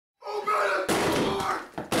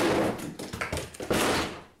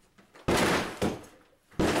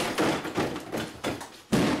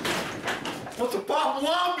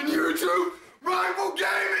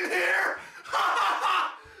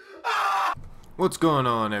What's going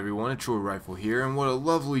on, everyone? It's Troy Rifle here, and what a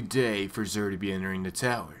lovely day for Xur to be entering the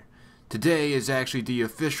tower. Today is actually the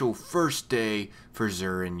official first day for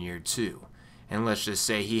Xur in Year 2. And let's just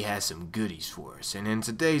say he has some goodies for us. And in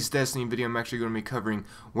today's Destiny video, I'm actually going to be covering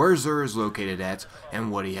where Xur is located at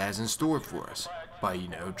and what he has in store for us. By,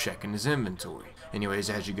 checking his inventory. Anyways,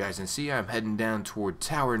 as you guys can see, I'm heading down toward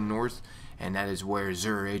Tower North, and that is where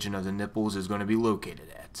Xur, Agent of the Nipples, is going to be located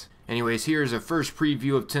at. Anyways, here's a first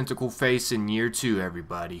preview of Tentacle Face in Year 2,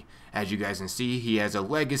 everybody. As you guys can see, he has a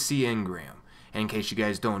Legacy Engram. And in case you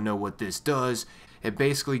guys don't know what this does, it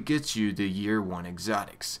basically gets you the Year 1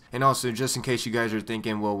 exotics. And also, just in case you guys are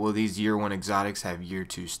thinking, well, will these Year 1 exotics have Year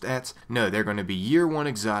 2 stats? No, they're going to be Year 1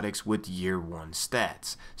 exotics with Year 1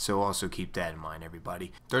 stats. So also keep that in mind,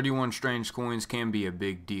 everybody. 31 strange coins can be a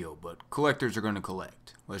big deal, but collectors are going to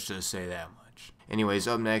collect. Let's just say that much. Anyways,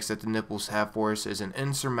 up next that the Nipples have for us is an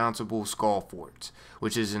Insurmountable Skull Fort,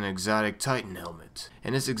 which is an exotic Titan helmet.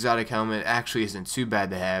 And this exotic helmet actually isn't too bad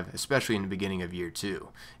to have, especially in the beginning of Year 2.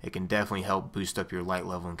 It can definitely help boost up your light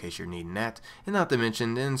level in case you're needing that, and not to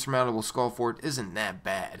mention the Insurmountable Skull Fort isn't that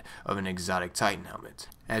bad of an exotic Titan helmet.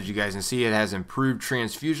 As you guys can see, it has improved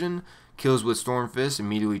transfusion, kills with Storm Fist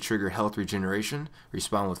immediately trigger health regeneration,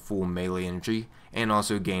 respond with full melee energy, and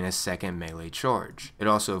also gain a second melee charge. It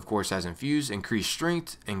also of course has infused, increased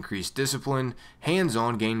strength, increased discipline,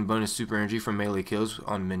 hands-on, gain bonus super energy from melee kills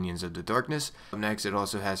on minions of the darkness. Up next, it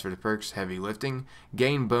also has for the perks heavy lifting,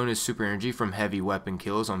 gain bonus super energy from heavy weapon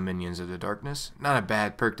kills on minions of the darkness. Not a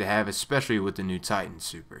bad perk to have, especially with the new Titan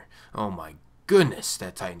super. Oh my goodness,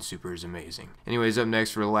 that Titan super is amazing. Anyways, up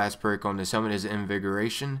next for the last perk on this helmet is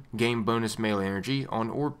Invigoration. Gain bonus melee energy on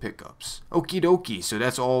orb pickups. Okie dokie, so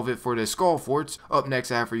that's all of it for the Skull Forts. Up next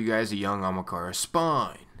I have for you guys a Young Amakara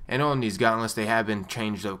Spine. And on these gauntlets, they have been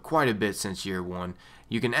changed up quite a bit since Year 1.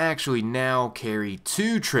 You can actually now carry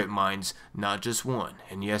 2 trip mines, not just 1.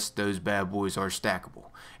 And yes, those bad boys are stackable.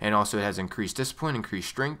 And also it has increased discipline, increased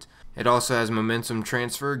strength. It also has momentum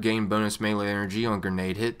transfer, gain bonus melee energy on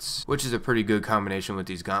grenade hits, which is a pretty good combination with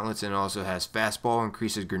these gauntlets. And it also has fastball,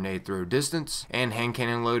 increases grenade throw distance, and hand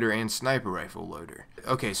cannon loader and sniper rifle loader.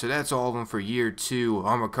 Okay, so that's all of them for Year 2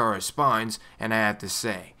 Amakara Spines, and I have to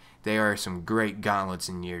say, they are some great gauntlets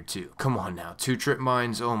in Year 2. Come on now, 2 trip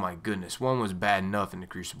mines, oh my goodness, 1 was bad enough in the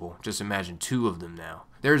Crucible. Just imagine 2 of them now.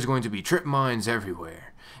 There's going to be trip mines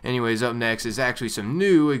everywhere. Anyways, up next is actually some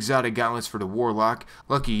new exotic gauntlets for the Warlock.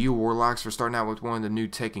 Lucky you Warlocks for starting out with one of the new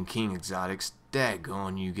Taken King exotics.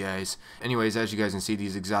 Daggone you guys. Anyways, as you guys can see,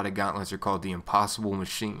 these exotic gauntlets are called the Impossible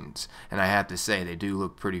Machines. And I have to say, they do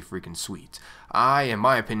look pretty freaking sweet. I, in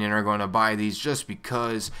my opinion, are going to buy these just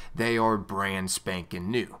because they are brand spanking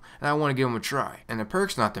new. And I want to give them a try. And the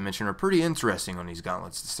perks, not to mention, are pretty interesting on these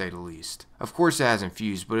gauntlets, to say the least. Of course it has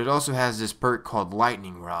infused, but it also has this perk called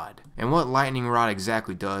Lightning Rod. And what Lightning Rod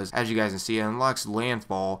exactly does, as you guys can see, it unlocks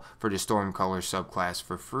Landfall for the Stormcaller subclass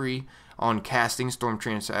for free. On casting,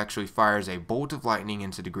 Stormtrance actually fires a bolt of lightning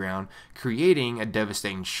into the ground, creating a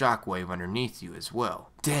devastating shockwave underneath you as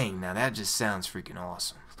well. Dang, now that just sounds freaking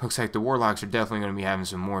awesome. Looks like the Warlocks are definitely going to be having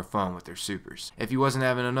some more fun with their supers. If you wasn't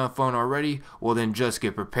having enough fun already, well then just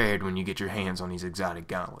get prepared when you get your hands on these exotic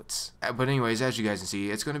gauntlets. But anyways, as you guys can see,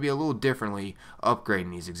 it's going to be a little differently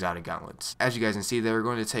upgrading these exotic gauntlets. As you guys can see, they're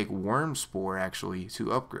going to take Worm Spore actually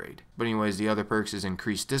to upgrade. But anyways, the other perks is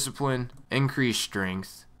increased discipline, increased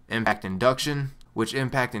strength, Impact Induction, which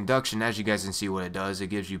Impact Induction, as you guys can see what it does, it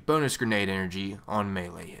gives you bonus grenade energy on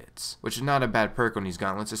melee hits, which is not a bad perk on these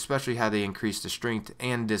gauntlets, especially how they increase the strength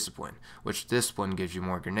and discipline, which discipline gives you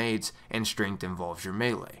more grenades and strength involves your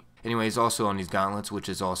melee. Anyways, also on these gauntlets, which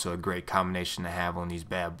is also a great combination to have on these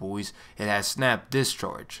bad boys, it has Snap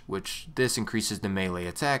Discharge, which this increases the melee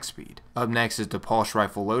attack speed. Up next is the Pulse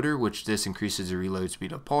Rifle Loader, which this increases the reload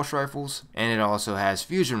speed of pulse rifles, and it also has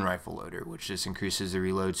Fusion Rifle Loader, which this increases the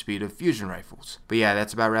reload speed of fusion rifles. But yeah,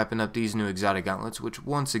 that's about wrapping up these new exotic gauntlets, which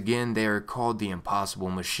once again, they are called the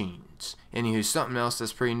Impossible Machines. Anywho, something else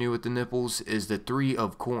that's pretty new with the Nipples is the 3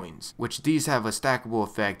 of Coins, which these have a stackable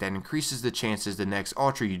effect that increases the chances the next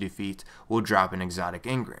Ultra you defeat will drop an exotic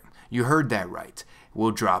engram. You heard that right.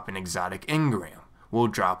 Will drop an exotic engram. Will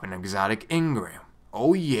drop an exotic engram.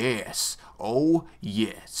 Oh yes. Oh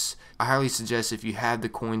yes. I highly suggest if you have the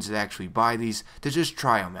coins to actually buy these, to just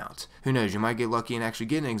try them out. Who knows, you might get lucky and actually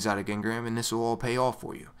get an exotic engram and this will all pay off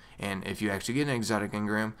for you. And if you actually get an exotic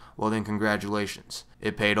engram, well then congratulations.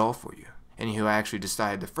 It paid off for you. Anywho, I actually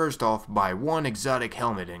decided to first off buy 1 exotic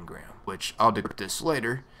helmet engram, which I'll decrypt this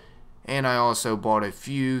later. And I also bought a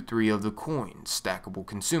few 3 of the coins, stackable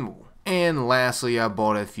consumable. And lastly, I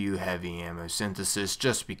bought a few heavy ammo synthesis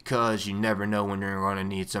just because you never know when you're going to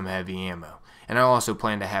need some heavy ammo. And I also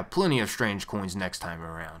plan to have plenty of strange coins next time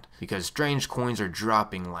around, because strange coins are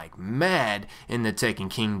dropping like mad in the Taken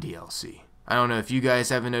King DLC. I don't know if you guys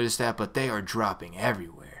haven't noticed that, but they are dropping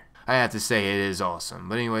everywhere. I have to say it is awesome.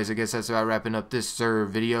 But anyways, I guess that's about wrapping up this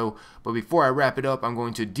video. But before I wrap it up, I'm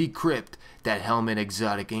going to decrypt that helmet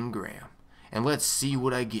exotic engram. And let's see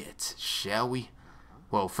what I get, shall we?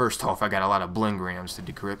 Well, first off, I got a lot of blingrams to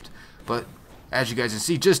decrypt, but as you guys can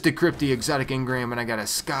see, just decrypt the exotic engram, and I got a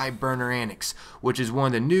Skyburners Annex, which is one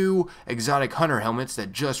of the new exotic hunter helmets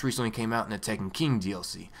that just recently came out in the Taken King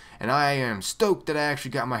DLC. And I am stoked that I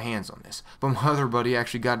actually got my hands on this. But my other buddy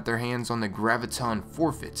actually got their hands on the Graviton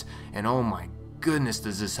Forfeit, and oh my goodness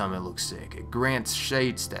does this helmet look sick. It grants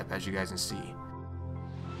shade step, as you guys can see.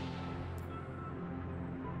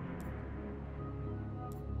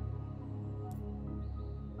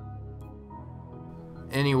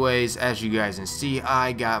 Anyways, as you guys can see,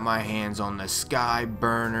 I got my hands on the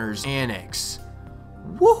Skyburners Annex.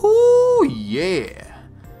 Woohoo! Yeah!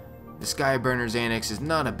 The Skyburners Annex is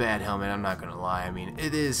not a bad helmet, I'm not gonna lie. I mean,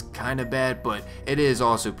 it is kinda bad, but it is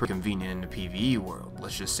also pretty convenient in the PvE world,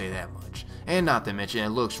 let's just say that much. And not to mention, it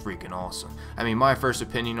looks freaking awesome. I mean, my first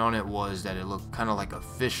opinion on it was that it looked kinda like a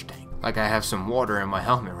fish tank. Like I have some water in my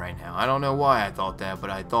helmet right now. I don't know why I thought that, but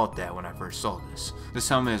I thought that when I first saw this. This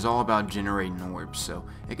helmet is all about generating orbs, so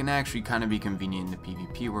it can actually kind of be convenient in the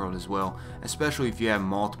PvP world as well, especially if you have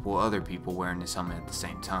multiple other people wearing this helmet at the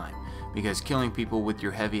same time. Because killing people with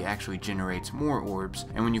your heavy actually generates more orbs,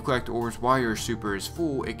 and when you collect orbs while your super is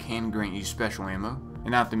full, it can grant you special ammo. And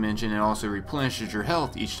not to mention, it also replenishes your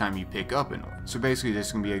health each time you pick up an orb. So basically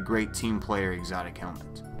this can be a great team player exotic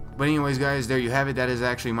helmet. But anyways guys, there you have it. That is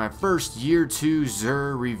actually my first Year 2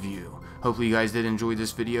 Xur review. Hopefully you guys did enjoy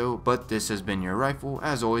this video, but this has been your Rifle.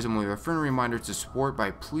 As always, I'm going to leave a friendly reminder to support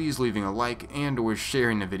by please leaving a like and or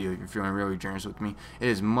sharing the video if you're feeling really generous with me. It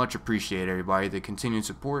is much appreciated, everybody. The continued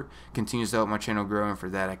support continues to help my channel grow, and for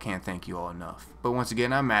that I can't thank you all enough. But once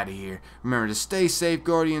again, I'm out of here. Remember to stay safe,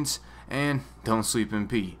 Guardians, and don't sleep in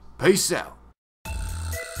peace. Peace out.